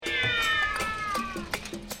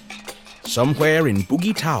Somewhere in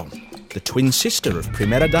Boogie Town, the twin sister of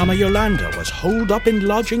Primera Dama Yolanda was holed up in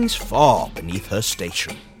lodgings far beneath her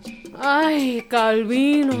station. Ay,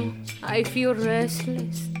 Calvino, I feel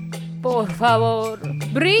restless. Por favor,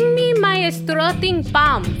 bring me my strutting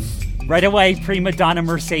pumps. Right away, Prima Donna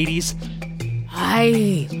Mercedes.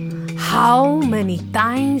 Ay, how many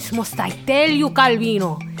times must I tell you,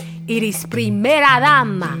 Calvino? It is Primera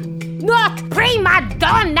Dama, not Prima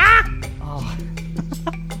Donna! Oh.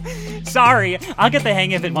 Sorry, I'll get the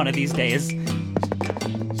hang of it one of these days.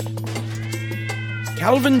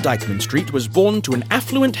 Calvin Dykeman Street was born to an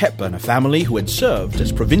affluent Hepburner family who had served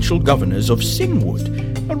as provincial governors of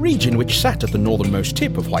Sinwood, a region which sat at the northernmost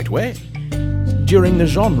tip of White Way. During the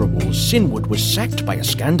Genre Wars, Sinwood was sacked by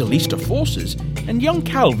Escandalista forces, and young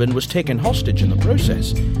Calvin was taken hostage in the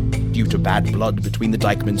process. Due to bad blood between the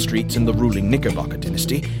Dykeman Streets and the ruling Knickerbocker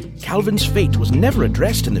dynasty, Calvin's fate was never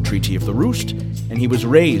addressed in the Treaty of the Roost, and he was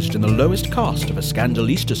raised in the lowest caste of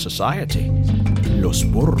Escandalista society, Los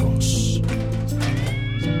Burros.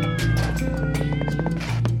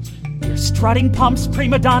 Your strutting pumps,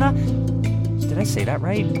 Prima Donna? Did I say that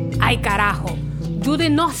right? Ay, carajo, you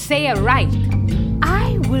did not say it right.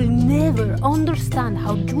 I will never understand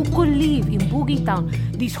how you could live in Boogie Town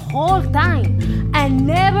this whole time and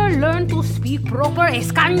never learn to speak proper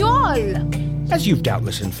Espanol. As you've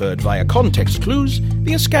doubtless inferred via context clues,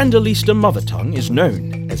 the Escandalista mother tongue is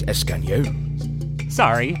known as Espanol.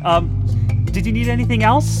 Sorry, did you need anything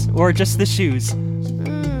else, or just the shoes?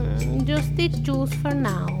 Just the shoes for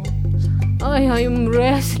now. I'm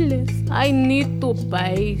restless. I need to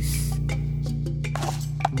pace.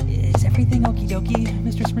 Is everything okie dokie,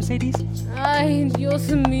 Mistress Mercedes? Ay, Dios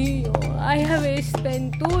mío. I have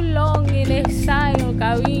spent too long in exile,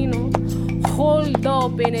 Calvino, holed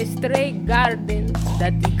up in a stray garden,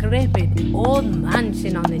 that decrepit old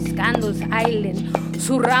mansion on the Scandals Island,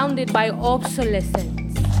 surrounded by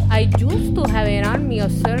obsolescence. I used to have an army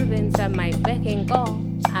of servants at my beck and call,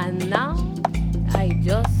 and now I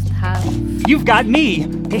just have... You've got me!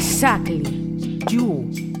 Exactly. You.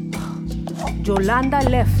 Yolanda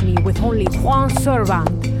left me with only one servant,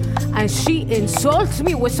 and she insults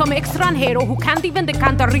me with some extranjero who can't even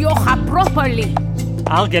decant a Rioja properly.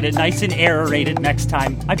 I'll get it nice and aerated next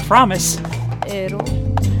time, I promise. Pero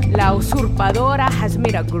la usurpadora has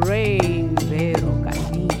made a grave error,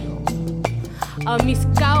 Calvino. A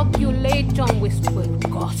miscalculation which will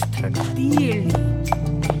cost her dearly.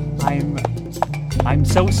 I'm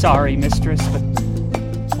so sorry, mistress, but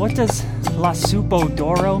what does La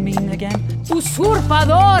Supodoro mean again?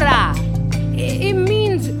 Usurpadora! It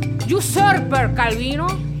means usurper, Calvino.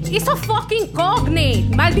 It's a fucking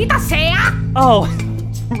cognate, maldita sea! Oh,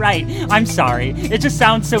 right, I'm sorry. It just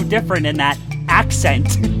sounds so different in that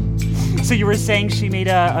accent. So you were saying she made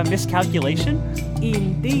a miscalculation?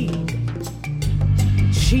 Indeed.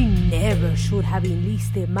 She never should have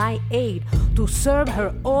enlisted my aid to serve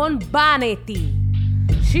her own vanity.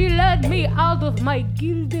 She let me out of my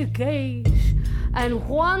gilded cage, and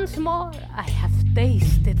once more I have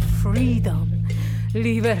tasted freedom,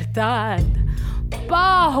 libertad,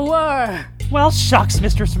 power. Well, shucks,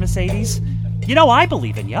 Mistress Mercedes. You know I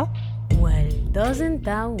believe in ya. Well, doesn't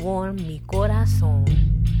that warm mi corazón?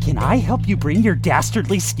 Can I help you bring your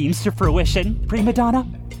dastardly schemes to fruition, Prima Donna?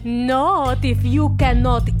 Not if you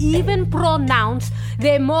cannot even pronounce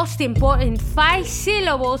the most important 5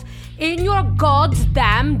 syllables in your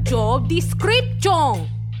goddamn job description.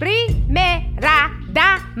 Primera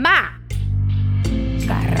Dama.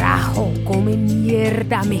 Carajo, come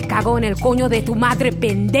mierda, me cago en el coño de tu madre,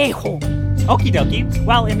 pendejo. Okie dokie.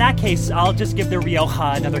 Well, in that case, I'll just give the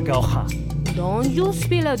Rioja another goja. Don't you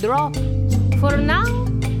spill a drop. For now,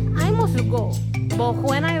 I must go. But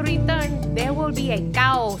when I return, there will be a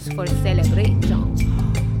chaos for celebration.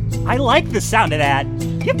 I like the sound of that.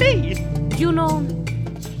 Yippee! You know,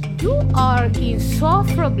 you are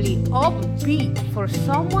insufferably upbeat for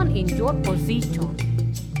someone in your position.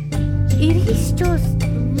 It is just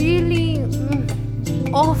really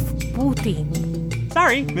off-putting.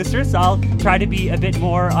 Sorry, mistress. I'll try to be a bit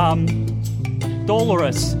more,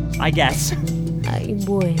 dolorous, I guess. Ay,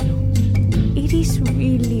 bueno. It is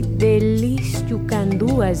really the least you can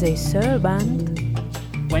do as a servant.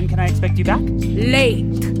 When can I expect you back?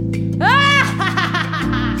 Late.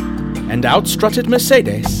 And out strutted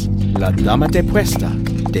Mercedes, la Dama Depuesta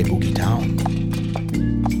de Boogie Town.